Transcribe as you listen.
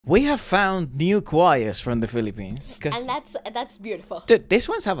We have found new choirs from the Philippines. And that's beautiful. Dude, these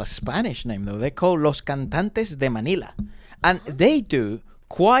ones have a Spanish name though. They're called Los Cantantes de Manila. And they do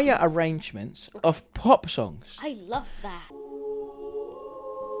choir arrangements of pop songs. I love that.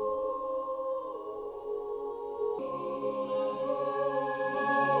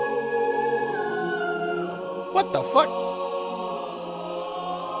 What the fuck?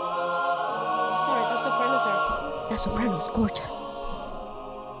 Sorry, the soprano's gorgeous.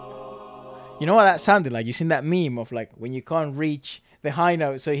 You know what that sounded like? You seen that meme of like when you can't reach the high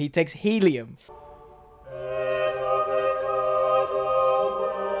note, so he takes helium.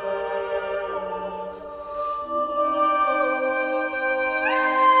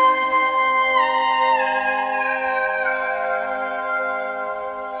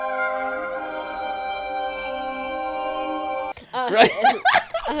 Right?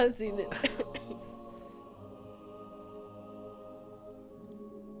 I've seen it.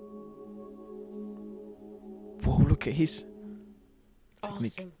 Whoa, look at his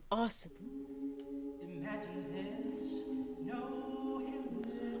technique. Awesome.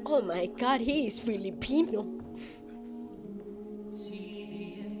 Oh my god, he is Filipino.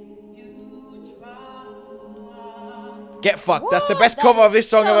 Get fucked. That's the best cover of this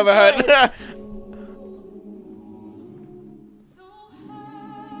song I've ever heard.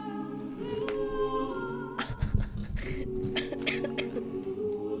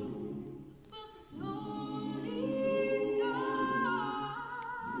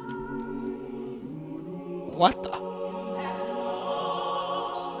 What the?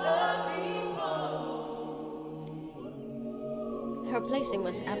 Her placing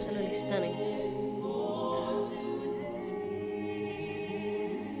was absolutely stunning.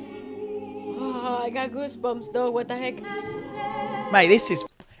 Oh, I got goosebumps though. What the heck? Mate, this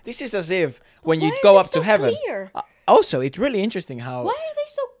is as if when you go up to heaven. Clear? Also, it's really interesting how. Why are they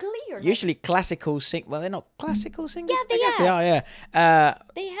so clear? Usually classical sing. Well, they're not classical singers. Yeah, I guess they are. Yeah.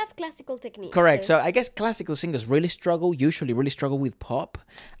 They have classical techniques. Correct. So I guess classical singers usually really struggle with pop.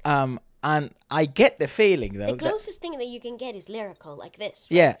 And I get the feeling though. The closest thing that you can get is lyrical, like this.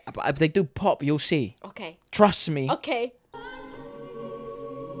 Right? Yeah, but if they do pop, you'll see. Okay. Trust me. Okay.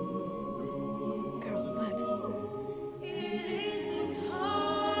 Girl, what?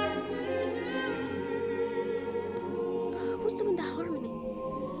 Who's doing the harmony?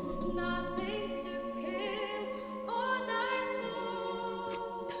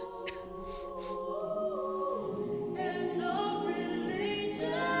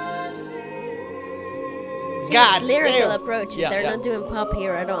 God It's lyrical damn. approaches. Yeah, They're yeah. not doing pop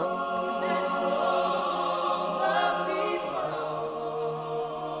here at all.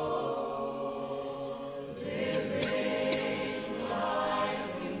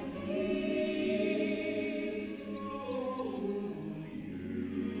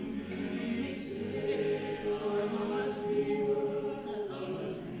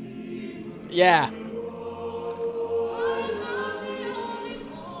 Yeah.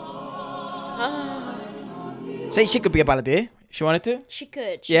 Say she could be a balladeer. She wanted to. She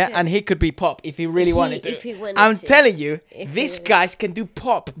could. Yeah, and he could be pop if he really wanted to. If he wanted I'm to. telling you, If these he- guys can do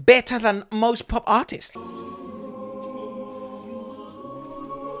pop better than most pop artists.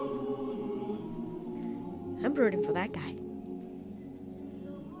 I'm rooting for that guy.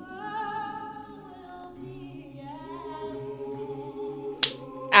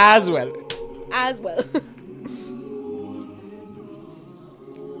 As well. As well.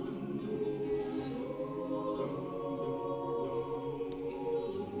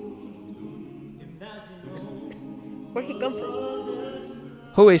 Where'd he come from?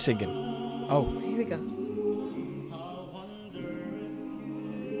 Who is singing? Oh. Here we go.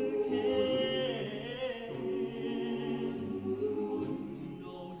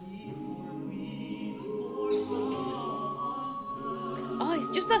 Oh, it's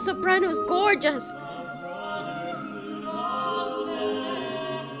just a soprano. It's gorgeous.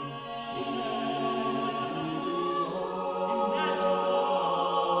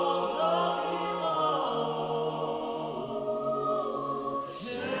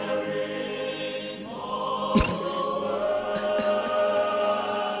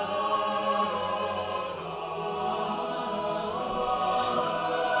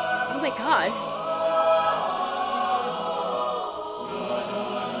 Oh my god.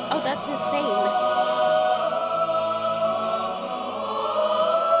 Oh, that's insane.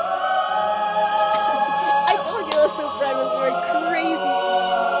 I told you those sopranos were crazy.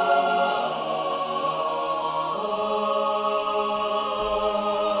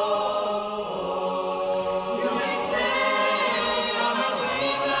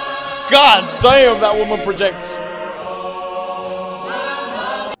 God damn, that woman projects.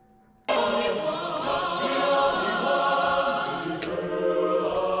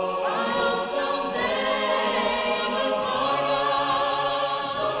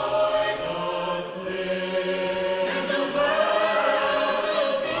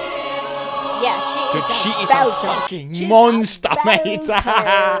 Yeah, Dude, she is a belter. fucking She's monster, a mate.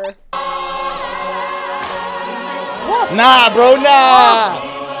 belter. Nah, bro, nah.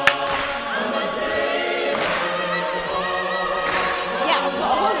 Yeah,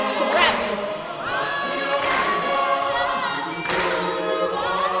 holy crap.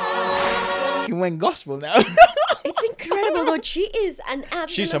 You went gospel now. It's incredible though. She is an absolute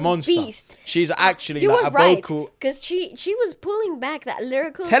She's a monster. beast. She's actually You like were a right, vocal. because she was pulling back that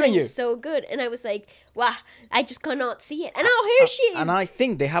lyrical Telling thing you. so good, and I was like, wow, I just cannot see it. And now here she is. And I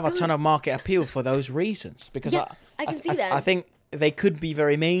think they have a ton of market appeal for those reasons. Because Yeah, I can see that. I think they could be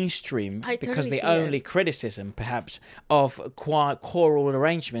very mainstream I because totally the see that. only criticism, perhaps, of choral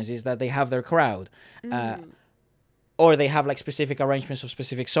arrangements is that they have their crowd. Or they have like specific arrangements of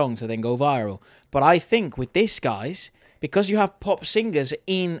specific songs that then go viral. But I think with this, guys, because you have pop singers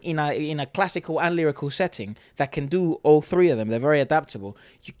in a classical and lyrical setting that can do all three of them, they're very adaptable.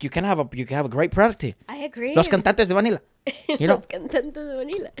 You can have a great product here. I agree. Los Cantantes de Manila. You know? Los Cantantes de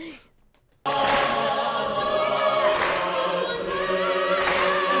Manila.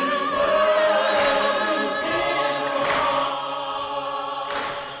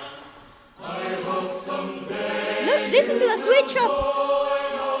 Look, listen to the switch up.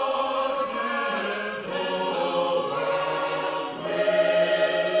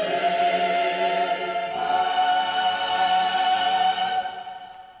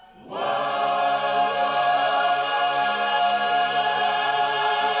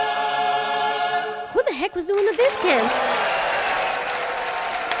 Who the heck was doing the discount?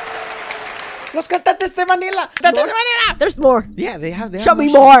 Los Cantantes de Manila. Cantantes de Manila. There's more. Yeah, they have. Show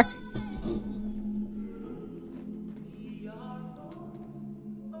me more.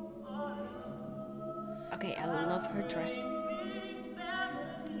 Okay, I love her dress.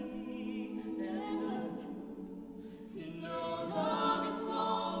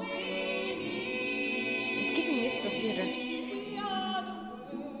 It's giving musical theater.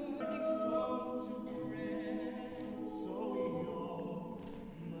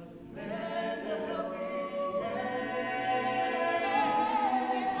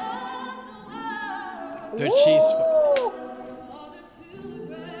 Dude, she's. Ooh.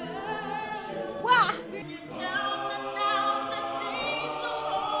 Wow.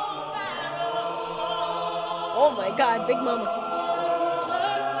 Oh my God, big mamas.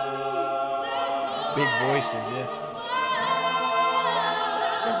 Big voices, yeah.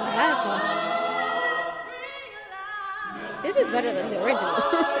 That's what I thought. This is better than the original.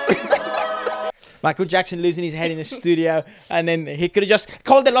 Michael Jackson losing his head in the studio, and then he could have just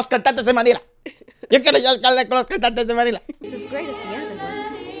called it Los Cantantes de Manila. You could have just called it Los Cantantes de Manila. It's as great as the other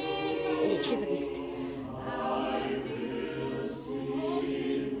one. She's a beast.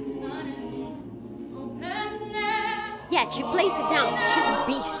 Yeah, she plays it down. She's a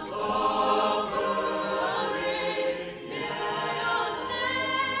beast.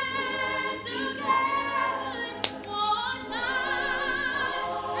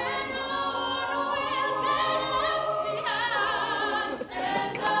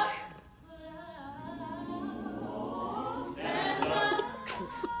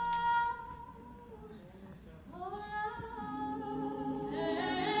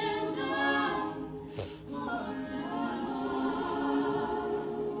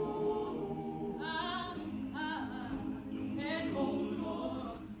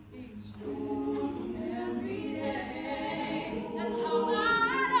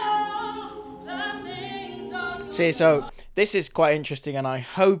 See, so this is quite interesting, and I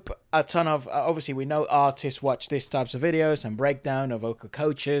hope a ton of obviously we know artists watch these types of videos and breakdown of vocal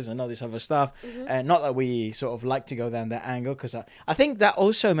coaches and all this other stuff. And not that we sort of like to go down that angle, because I think that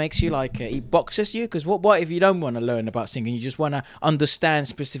also makes you like it boxes you. Because what if you don't want to learn about singing? You just want to understand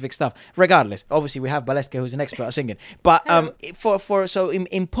specific stuff. Regardless, obviously we have Waleska, who's an expert at singing. But so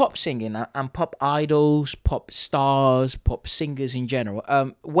in pop singing and pop idols, pop stars, pop singers in general,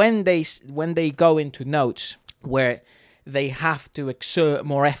 when they go into notes where they have to exert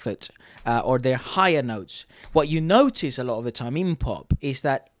more effort or they're higher notes, what you notice a lot of the time in pop is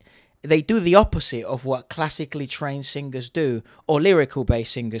that they do the opposite of what classically trained singers do or lyrical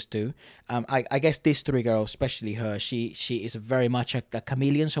based singers do. I guess this three girls, especially her, she is very much a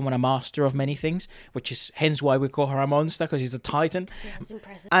chameleon, someone a master of many things, which is hence why we call her a monster, because she's a titan. Yeah, it's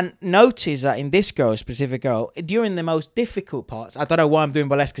impressive. And notice that in this girl, specific girl, during the most difficult parts, I don't know why I'm doing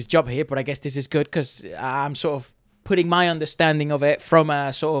Waleska's job here, but I guess this is good because I'm sort of putting my understanding of it from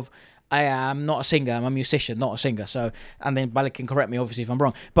a sort of, I am not a singer, I'm a musician, not a singer. So, and then Balak can correct me obviously if I'm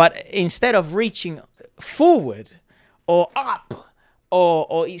wrong. But instead of reaching forward or up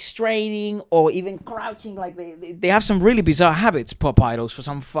or it's straining or even crouching. Like they have some really bizarre habits, pop idols, for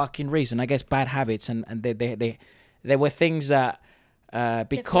some fucking reason. I guess bad habits, and they were things that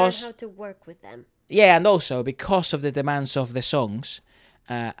because how to work with them. Yeah, and also because of the demands of the songs,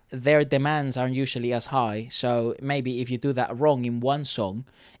 their demands aren't usually as high. So maybe if you do that wrong in one song,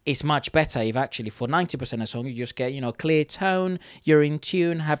 it's much better if actually for 90% of song you just get, clear tone, you're in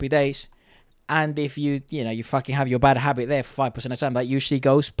tune, happy days. And if you fucking have your bad habit there for 5% of the time, that usually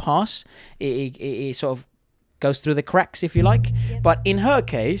goes past. It sort of goes through the cracks, if you like. Yep. But in her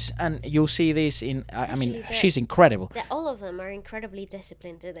case, and you'll see this in, she's incredible. All of them are incredibly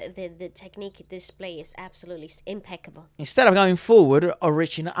disciplined. The technique display is absolutely impeccable. Instead of going forward or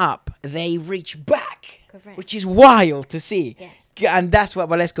reaching up, they reach back. Correct. Which is wild to see. Yes. And that's what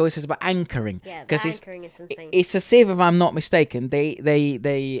Waleska is about, anchoring. Yeah, the anchoring is insane. It's as if I'm not mistaken,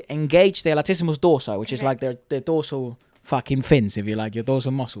 they engage their latissimus dorsi, which is like their dorsal fucking fins, if you like, your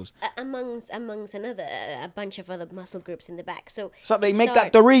dorsal muscles. Amongst another a bunch of other muscle groups in the back. So they make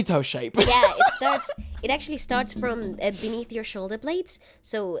that Dorito shape. Yeah, it actually starts from beneath your shoulder blades.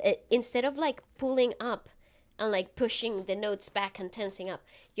 So instead of like pulling up and like pushing the notes back and tensing up,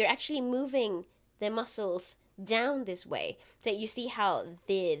 you're actually moving the muscles down this way. So you see how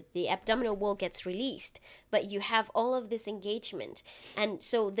the abdominal wall gets released, but you have all of this engagement, and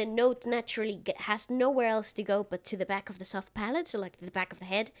so the note naturally has nowhere else to go but to the back of the soft palate, so like the back of the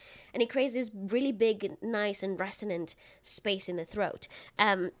head, and it creates this really big, nice and resonant space in the throat.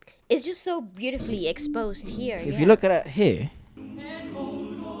 It's just so beautifully exposed here. If you look at it here, here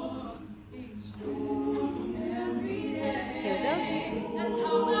we go.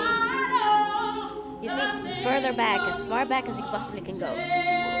 You see, further back, as far back as you possibly can go.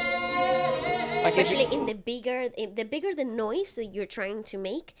 Especially in the bigger the noise that you're trying to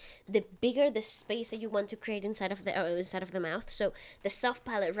make, the bigger the space that you want to create inside of the mouth. So the soft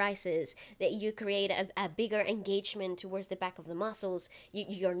palate rises, that you create a bigger engagement towards the back of the muscles.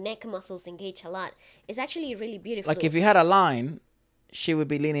 Your neck muscles engage a lot. It's actually really beautiful. like if you had a line, she would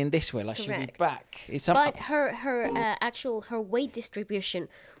be leaning this way, like she'd be back. But her weight distribution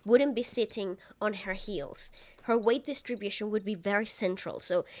wouldn't be sitting on her heels. Her weight distribution would be very central.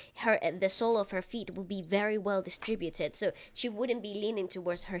 So the sole of her feet would be very well distributed. So she wouldn't be leaning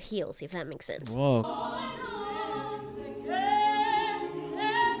towards her heels, if that makes sense. Whoa.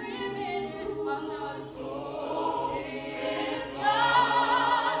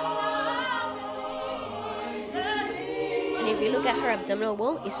 And if you look at her abdominal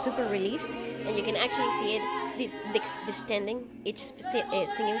wall, it's super released, and you can actually see it distending each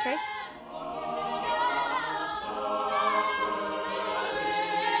singing phrase.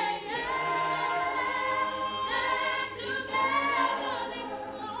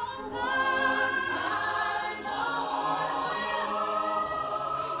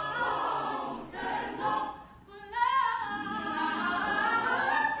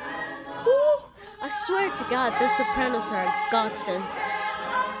 I swear to God, those sopranos are a godsend.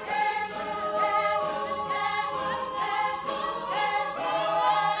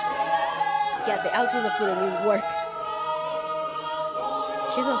 Yeah, the altos are putting in work.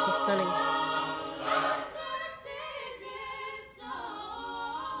 She's also stunning.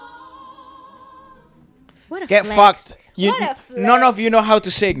 What a Get flex. fucked. What a flex. None of you know how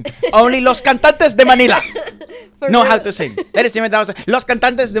to sing. Only los cantantes de Manila know how to sing. Ladies and gentlemen, los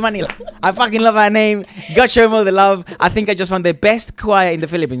cantantes de Manila. I fucking love her name. God show them all the love. I think I just found the best choir in the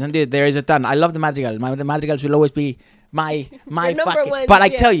Philippines. And dude, there is a ton. I love the madrigal. The madrigals will always be my fucking... one, but I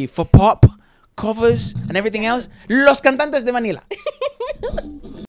tell you, for pop, covers, and everything else, los cantantes de Manila.